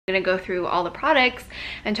I'm gonna go through all the products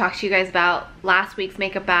and talk to you guys about last week's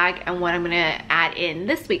makeup bag and what I'm gonna add in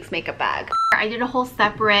this week's makeup bag. I did a whole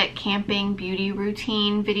separate camping beauty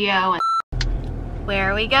routine video.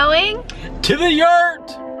 Where are we going? To the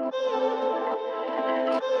yurt!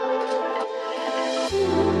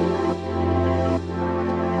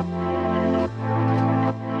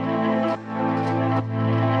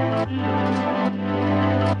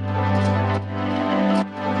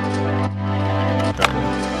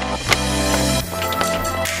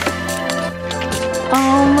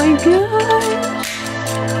 Oh my gosh!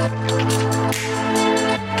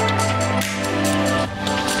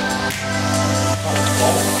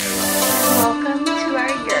 Welcome to our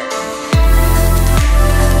yurt.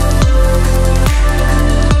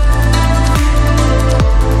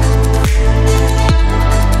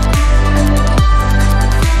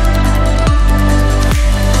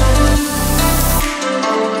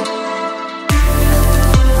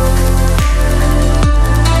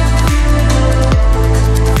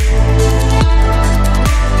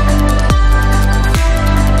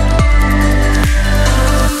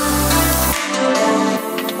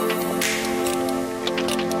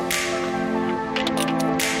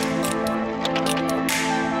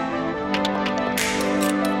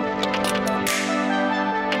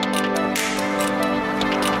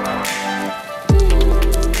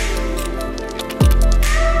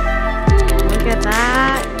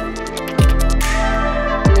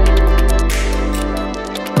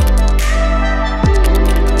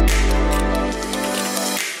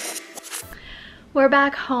 We're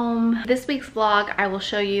back home. This week's vlog, I will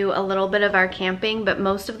show you a little bit of our camping, but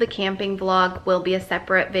most of the camping vlog will be a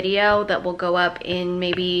separate video that will go up in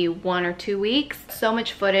maybe 1 or 2 weeks. So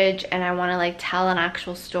much footage, and I want to like tell an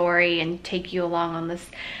actual story and take you along on this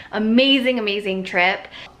amazing trip.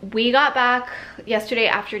 We got back yesterday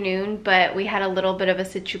afternoon, but we had a little bit of a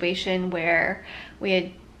situation where we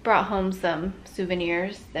had brought home some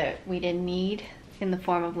souvenirs that we didn't need in the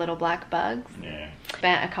form of little black bugs. Yeah.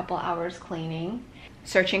 Spent a couple hours cleaning,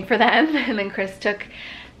 searching for them, and then Chris took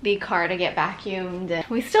the car to get vacuumed.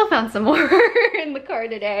 We still found some more in the car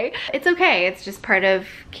today. It's okay, it's just part of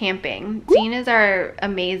camping. Dean is our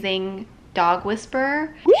amazing dog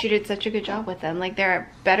whisperer. She did such a good job with them. Like,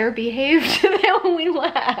 they're better behaved than when we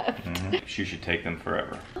left. She should take them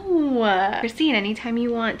forever. Oh, Christine, anytime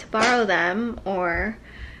you want to borrow them or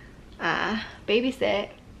babysit,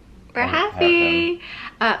 we're happy.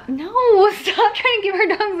 No, stop trying to give our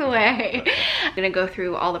dogs away. I'm gonna go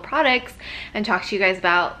through all the products and talk to you guys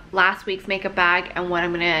about last week's makeup bag and what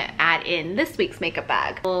I'm gonna add in this week's makeup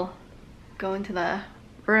bag. We'll go into the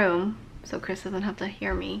room so Chris doesn't have to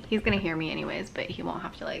hear me. He's gonna hear me anyways, but he won't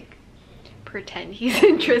have to like pretend he's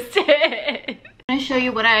interested. I'm gonna show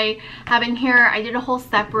you what I have in here. I did a whole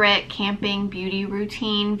separate camping beauty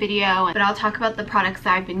routine video, but I'll talk about the products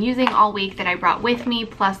that I've been using all week that I brought with me,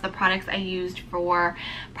 plus the products I used for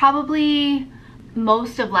probably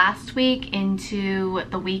most of last week into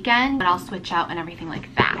the weekend, but I'll switch out and everything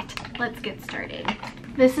like that. Let's get started.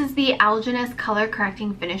 This is the Algenist color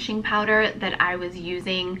correcting finishing powder that I was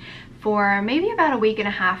using for maybe about a week and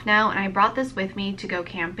a half now, and I brought this with me to go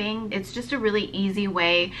camping. It's just a really easy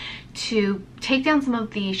way to take down some of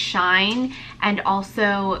the shine and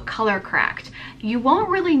also color correct. You won't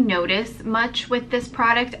really notice much with this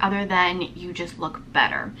product other than you just look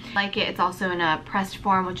better. Like it's also in a pressed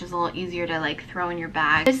form, which is a little easier to like throw in your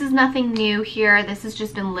bag. This is nothing new here. This has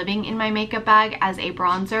just been living in my makeup bag as a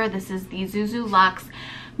bronzer. This is the Zuzu Luxe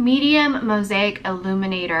Medium Mosaic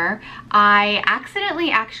Illuminator. I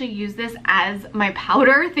accidentally actually used this as my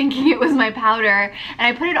powder, thinking it was my powder, and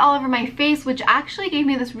I put it all over my face, which actually gave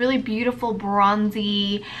me this really beautiful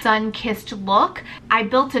bronzy sun-kissed look. I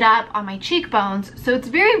built it up on my cheekbones, so it's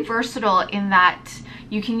very versatile in that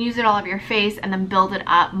you can use it all over your face and then build it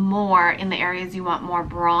up more in the areas you want more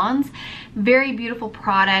bronze. Very beautiful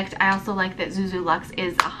product. I also like that Zuzu Luxe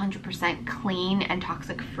is 100% clean and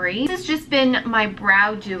toxic free. This has just been my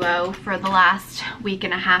brow duo for the last week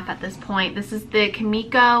and a half at this point. This is the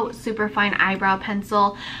Kimiko Superfine Eyebrow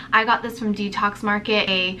Pencil. I got this from Detox Market,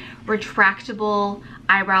 a retractable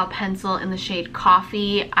eyebrow pencil in the shade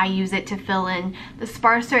Coffee. I use it to fill in the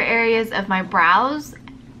sparser areas of my brows,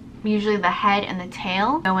 usually the head and the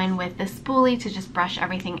tail. Go in with the spoolie to just brush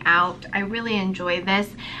everything out. I really enjoy this.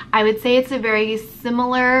 I would say it's a very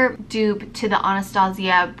similar dupe to the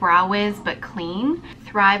Anastasia Brow Wiz, but clean.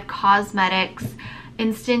 Thrive Cosmetics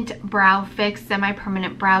Instant Brow Fix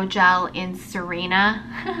Semi-Permanent Brow Gel in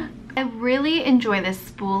Serena. I really enjoy this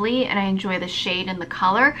spoolie and I enjoy the shade and the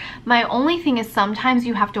color. My only thing is sometimes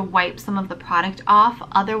you have to wipe some of the product off,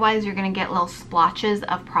 otherwise you're gonna get little splotches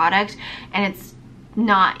of product and it's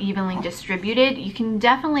not evenly distributed, you can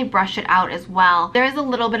definitely brush it out as well. There is a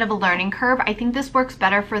little bit of a learning curve. I think this works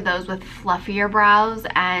better for those with fluffier brows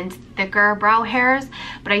and thicker brow hairs,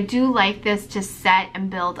 but I do like this to set and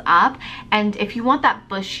build up. And if you want that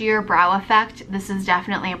bushier brow effect, this is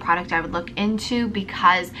definitely a product I would look into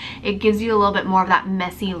because it gives you a little bit more of that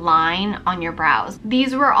messy line on your brows.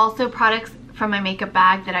 These were also products from my makeup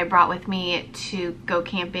bag that I brought with me to go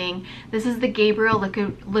camping. This is the Gabriel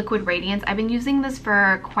Liquid Radiance. I've been using this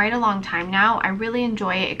for quite a long time now. I really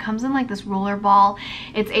enjoy it. It comes in like this roller ball.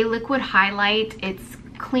 It's a liquid highlight. It's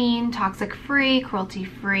clean, toxic free, cruelty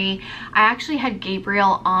free. I actually had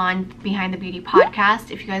Gabriel on Behind the Beauty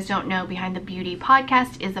podcast. If you guys don't know, Behind the Beauty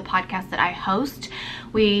podcast is a podcast that I host.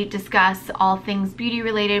 We discuss all things beauty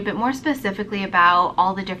related, but more specifically about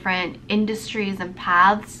all the different industries and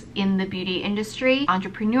paths in the beauty industry,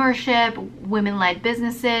 entrepreneurship, women-led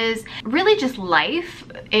businesses, really just life.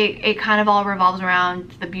 It kind of all revolves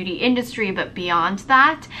around the beauty industry, but beyond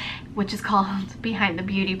that, which is called Behind the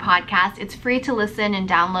Beauty podcast. It's free to listen and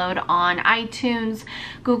download on iTunes,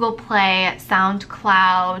 Google Play,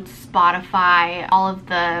 SoundCloud, Spotify, all of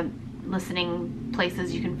the listening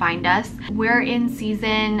places you can find us. We're in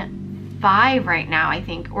season 5 right now, I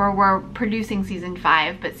think, or we're producing season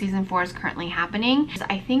 5, but season 4 is currently happening.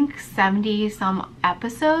 I think 70 some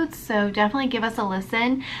episodes, so definitely give us a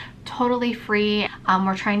listen. Totally free.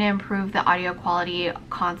 We're trying to improve the audio quality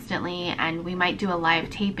constantly, and we might do a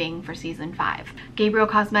live taping for season 5. Gabriel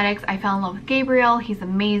Cosmetics, I fell in love with Gabriel. He's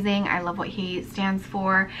amazing. I love what he stands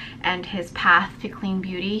for and his path to clean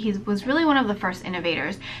beauty. He was really one of the first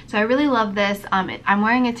innovators. So I really love this. I'm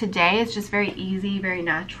wearing it today. It's just very easy, very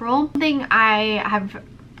natural. Something I have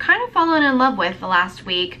kind of fallen in love with the last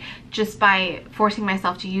week just by forcing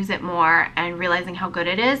myself to use it more and realizing how good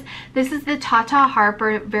it is. This is the Tata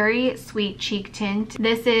Harper Very Sweet Cheek Tint.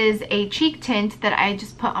 This is a cheek tint that I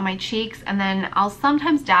just put on my cheeks, and then I'll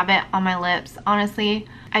sometimes dab it on my lips. Honestly,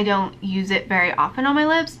 I don't use it very often on my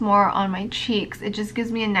lips, more on my cheeks. It just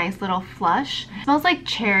gives me a nice little flush. It smells like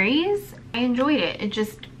cherries. I enjoyed it. It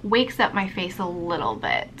just wakes up my face a little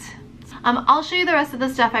bit. I'll show you the rest of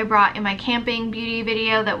the stuff I brought in my camping beauty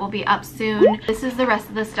video that will be up soon. This is the rest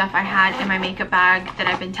of the stuff I had in my makeup bag that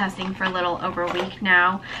I've been testing for a little over a week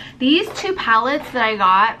now. These 2 palettes that I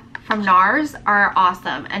got from NARS are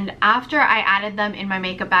awesome, and after I added them in my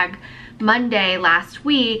makeup bag Monday last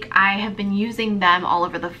week, I have been using them all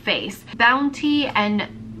over the face. Bounty and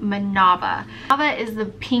Manava. Manava is the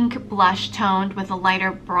pink blush toned with a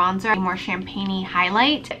lighter bronzer, a more champagne-y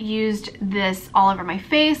highlight. Used this all over my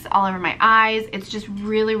face, all over my eyes. It's just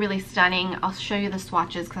really, really stunning. I'll show you the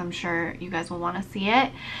swatches because I'm sure you guys will want to see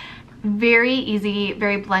it. Very easy,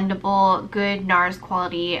 very blendable, good NARS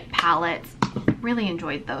quality palettes. Really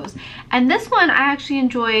enjoyed those. And this one I actually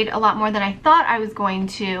enjoyed a lot more than I thought I was going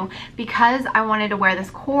to, because I wanted to wear this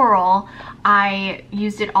coral. I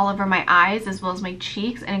used it all over my eyes as well as my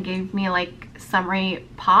cheeks, and it gave me like summery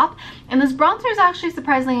pop. And this bronzer is actually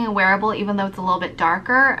surprisingly wearable even though it's a little bit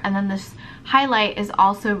darker. And then this highlight is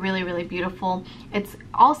also really, really beautiful. It's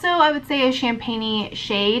also, I would say, a champagne-y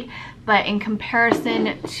shade, but in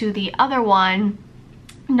comparison to the other one,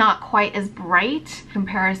 not quite as bright.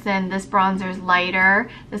 Comparison, this bronzer is lighter,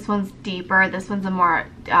 this one's deeper, this one's a more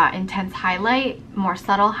intense highlight, more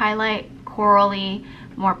subtle highlight, corally,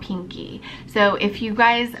 more pinky. So if you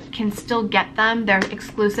guys can still get them, they're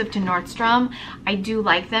exclusive to Nordstrom. I do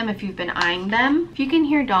like them if you've been eyeing them. If you can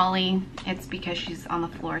hear Dolly, it's because she's on the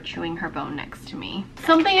floor chewing her bone next to me.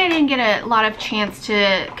 Something I didn't get a lot of chance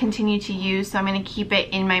to continue to use, so I'm going to keep it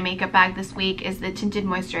in my makeup bag this week, is the Tinted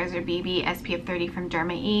Moisturizer BB SPF 30 from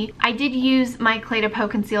Derma E. I did use my Clé de Peau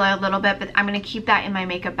concealer a little bit, but I'm going to keep that in my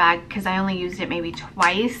makeup bag because I only used it maybe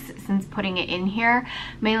twice since putting it in here,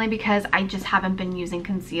 mainly because I just haven't been using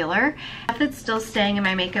concealer. That's still staying in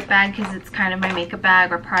my makeup bag because it's kind of my makeup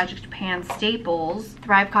bag or Project Pan staples.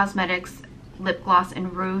 Thrive Cosmetics lip gloss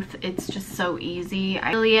in Ruth. It's just so easy.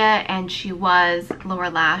 Julia and She Was lower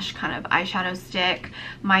lash kind of eyeshadow stick.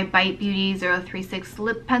 My Bite Beauty 036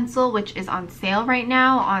 lip pencil, which is on sale right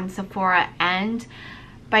now on Sephora and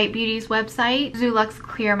Bite Beauty's website. Zulux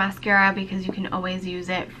clear mascara because you can always use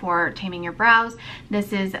it for taming your brows.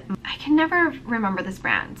 This is, I can never remember this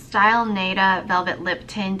brand, Style Nada Velvet Lip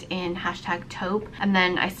Tint in #taupe. And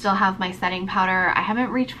then I still have my setting powder. I haven't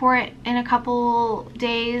reached for it in a couple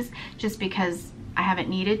days just because I haven't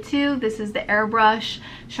needed to. This is the Airbrush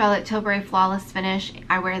Charlotte Tilbury Flawless Finish.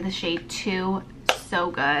 I wear the shade 2. So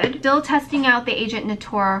good. Still testing out the Agent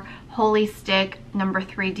Nature Holy Stick No.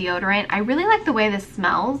 3 deodorant. I really like the way this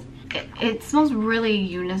smells. it smells really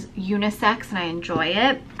unisex and I enjoy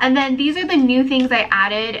it. And then these are the new things I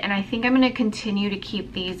added, and I think I'm going to continue to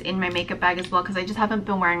keep these in my makeup bag as well because I just haven't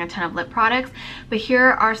been wearing a ton of lip products. But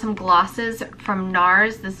here are some glosses from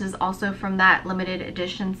NARS. This is also from that limited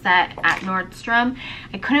edition set at Nordstrom.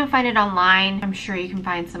 I couldn't find it online. I'm sure you can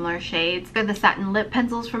find similar shades. They're the satin lip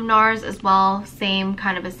pencils from NARS as well. Same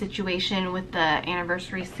kind of a situation with the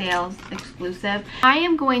anniversary sales exclusive. I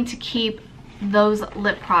am going to keep those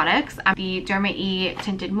lip products. The Derma E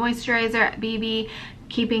Tinted Moisturizer at BB,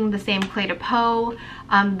 keeping the same Clé de Peau.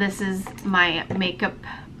 This is my makeup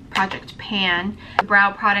project pan. The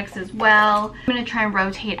brow products as well. I'm going to try and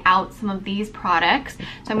rotate out some of these products.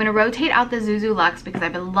 So I'm going to rotate out the Zuzu Luxe because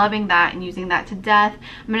I've been loving that and using that to death.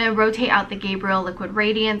 I'm going to rotate out the Gabriel Liquid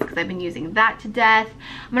Radiance because I've been using that to death.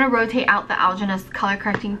 I'm going to rotate out the Algenist Color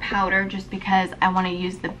Correcting Powder just because I want to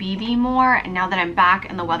use the BB more, and now that I'm back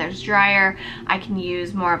and the weather's drier, I can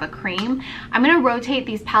use more of a cream. I'm going to rotate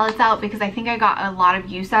these palettes out because I think I got a lot of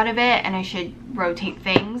use out of it and I should rotate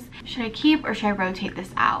things. Should I keep or should I rotate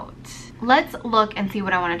this out? Let's look and see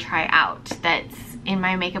what I want to try out that's in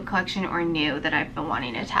my makeup collection or new that I've been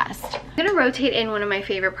wanting to test. I'm going to rotate in one of my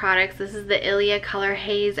favorite products. This is the Ilia Color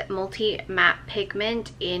Haze Multi Matte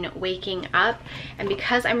Pigment in Waking Up. And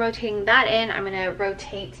because I'm rotating that in, I'm going to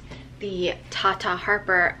rotate the Tata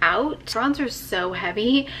Harper out. Bronzer is so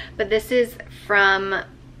heavy, but this is from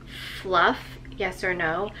Fluff, Yes or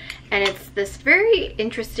No, and it's this very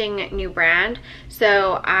interesting new brand.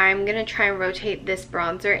 So I'm gonna try and rotate this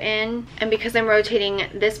bronzer in, and because I'm rotating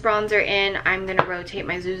this bronzer in, I'm gonna rotate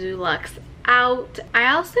my Zuzu Luxe out.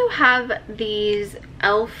 I also have these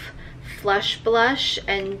e.l.f. Flush Blush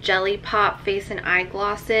and Jelly Pop face and eye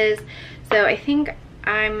glosses, so I think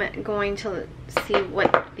I'm going to see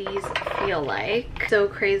what these feel like. So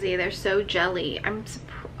crazy, they're so jelly.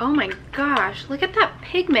 Oh my gosh, look at that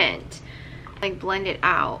pigment. Like blend it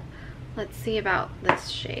out. Let's see about this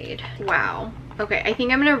shade. Wow. Okay, I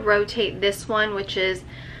think I'm gonna rotate this one, which is,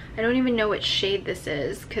 I don't even know what shade this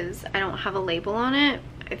is because I don't have a label on it.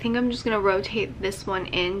 I think I'm just gonna rotate this one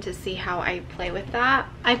in to see how I play with that.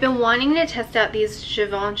 I've been wanting to test out these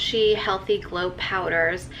Givenchy Healthy Glow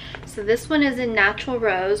powders. So this one is in Natural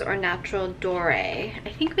Rose or Natural Doré.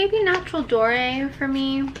 I think maybe Natural Doré for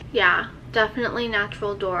me. Yeah, definitely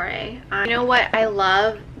Natural Doré. You know what I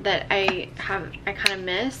love that I kind of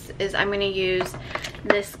miss is I'm going to use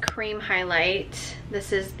this cream highlight.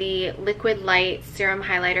 This is the Liquid Light Serum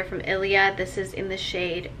Highlighter from Ilia. This is in the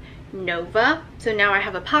shade Nova. So now I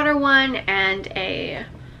have a powder one and a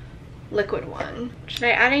liquid one. Should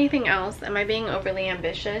I add anything else? Am I being overly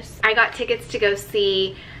ambitious? I got tickets to go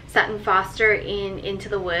see Sutton Foster in Into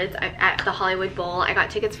the Woods at the Hollywood Bowl. I got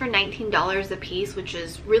tickets for $19 a piece, which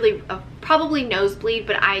is really probably nosebleed,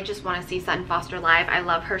 but I just want to see Sutton Foster live. I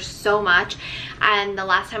love her so much, and the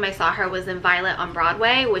last time I saw her was in Violet on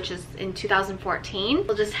Broadway, which is in 2014.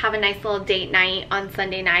 We'll just have a nice little date night on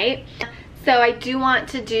Sunday night. So I do want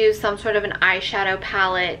to do some sort of an eyeshadow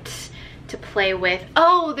palette to play with.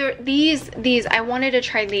 Oh, these I wanted to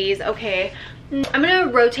try these. Okay, I'm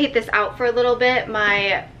gonna rotate this out for a little bit,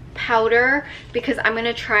 my powder, because I'm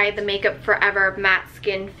gonna try the Makeup Forever matte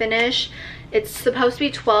skin finish. It's supposed to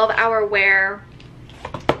be 12-hour wear,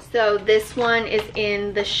 so this one is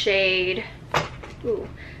in the shade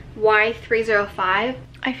Y305.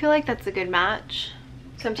 I feel like that's a good match.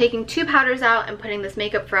 So I'm taking two powders out and putting this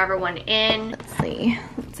Makeup Forever one in. Let's see.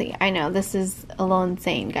 I know this is a little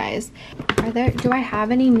insane, guys. Do I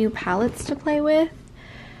have any new palettes to play with?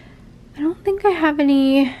 I don't think I have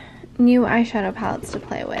any new eyeshadow palettes to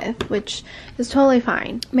play with, which is totally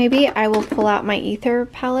fine. Maybe I will pull out my Ether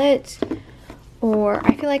palette, or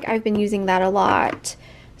I feel like I've been using that a lot.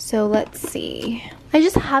 So let's see. I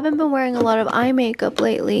just haven't been wearing a lot of eye makeup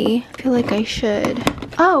lately. I feel like I should.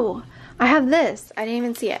 Oh, I have this. I didn't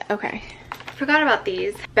even see it. Okay. Forgot about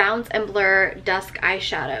these. Bounce and Blur Dusk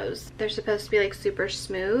eyeshadows. They're supposed to be like super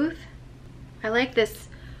smooth. I like this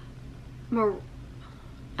more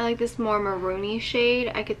maroony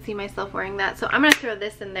shade. I could see myself wearing that. So I'm gonna throw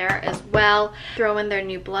this in there as well. Throw in their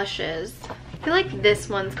new blushes. I feel like this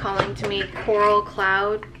one's calling to me. Coral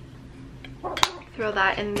Cloud. Throw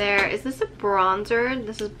that in there. Is this a bronzer?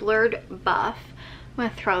 This is Blurred Buff. I'm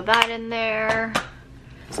gonna throw that in there.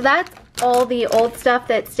 So that's all the old stuff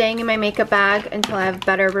that's staying in my makeup bag until I have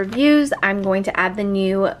better reviews. I'm going to add the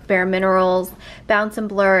new Bare Minerals Bounce and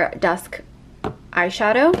Blur Dusk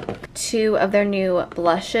eyeshadow, two of their new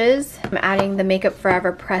blushes. I'm adding the Makeup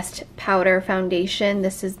Forever Pressed Powder Foundation.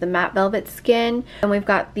 This is the Matte Velvet Skin. And we've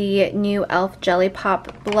got the new e.l.f. Jelly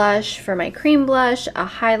Pop blush for my cream blush, a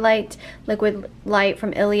highlight, Liquid Light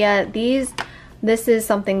from Ilia. These This is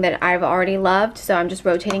something that I've already loved, so I'm just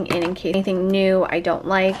rotating in case anything new I don't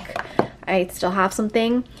like. I still have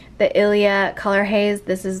something. The Ilia Color Haze,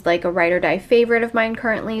 this is like a ride or die favorite of mine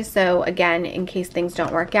currently, so again, in case things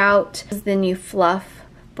don't work out. This is the new Fluff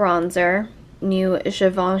bronzer, new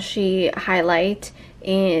Givenchy highlight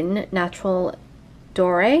in Natural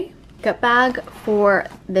Doré makeup bag for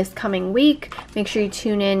this coming week. Make sure you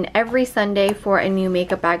tune in every Sunday for a new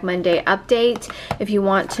Makeup Bag Monday update. If you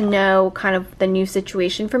want to know kind of the new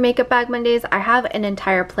situation for Makeup Bag Mondays, I have an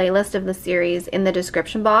entire playlist of the series in the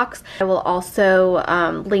description box. I will also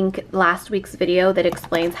link last week's video that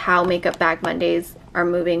explains how Makeup Bag Mondays are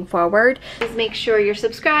moving forward. Please make sure you're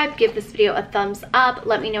subscribed, give this video a thumbs up,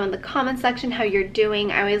 let me know in the comment section how you're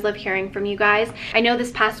doing. I always love hearing from you guys. I know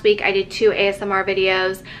this past week I did 2 ASMR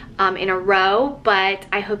videos in a row, but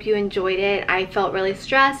I hope you enjoyed it. I felt really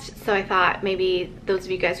stressed, so I thought maybe those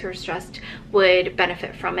of you guys who are stressed would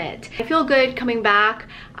benefit from it. I feel good coming back.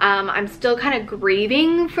 I'm still kind of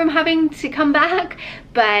grieving from having to come back,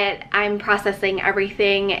 but I'm processing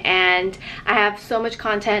everything and I have so much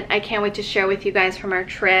content I can't wait to share with you guys from our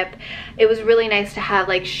trip. It was really nice to have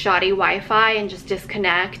like shoddy Wi-Fi and just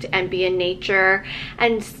disconnect and be in nature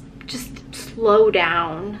and just slow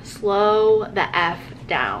down, slow the F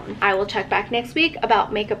down. I will check back next week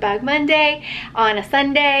about Makeup Bag Monday on a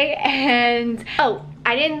Sunday. And oh,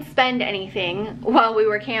 I didn't spend anything while we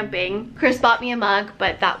were camping. Chris bought me a mug,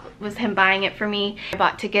 but that was him buying it for me. I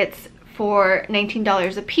bought tickets for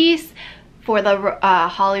 $19 a piece for the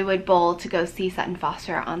Hollywood Bowl to go see Sutton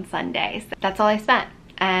Foster on Sunday. So that's all I spent.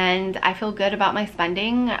 And I feel good about my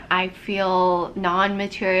spending. I feel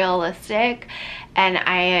non-materialistic, and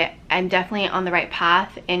I'm definitely on the right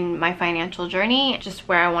path in my financial journey, just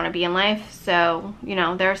where I want to be in life. So, you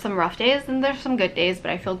know, there are some rough days and there's some good days,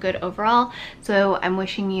 but I feel good overall. So I'm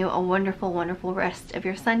wishing you a wonderful, wonderful rest of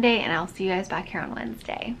your Sunday, and I'll see you guys back here on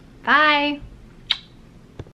Wednesday. Bye!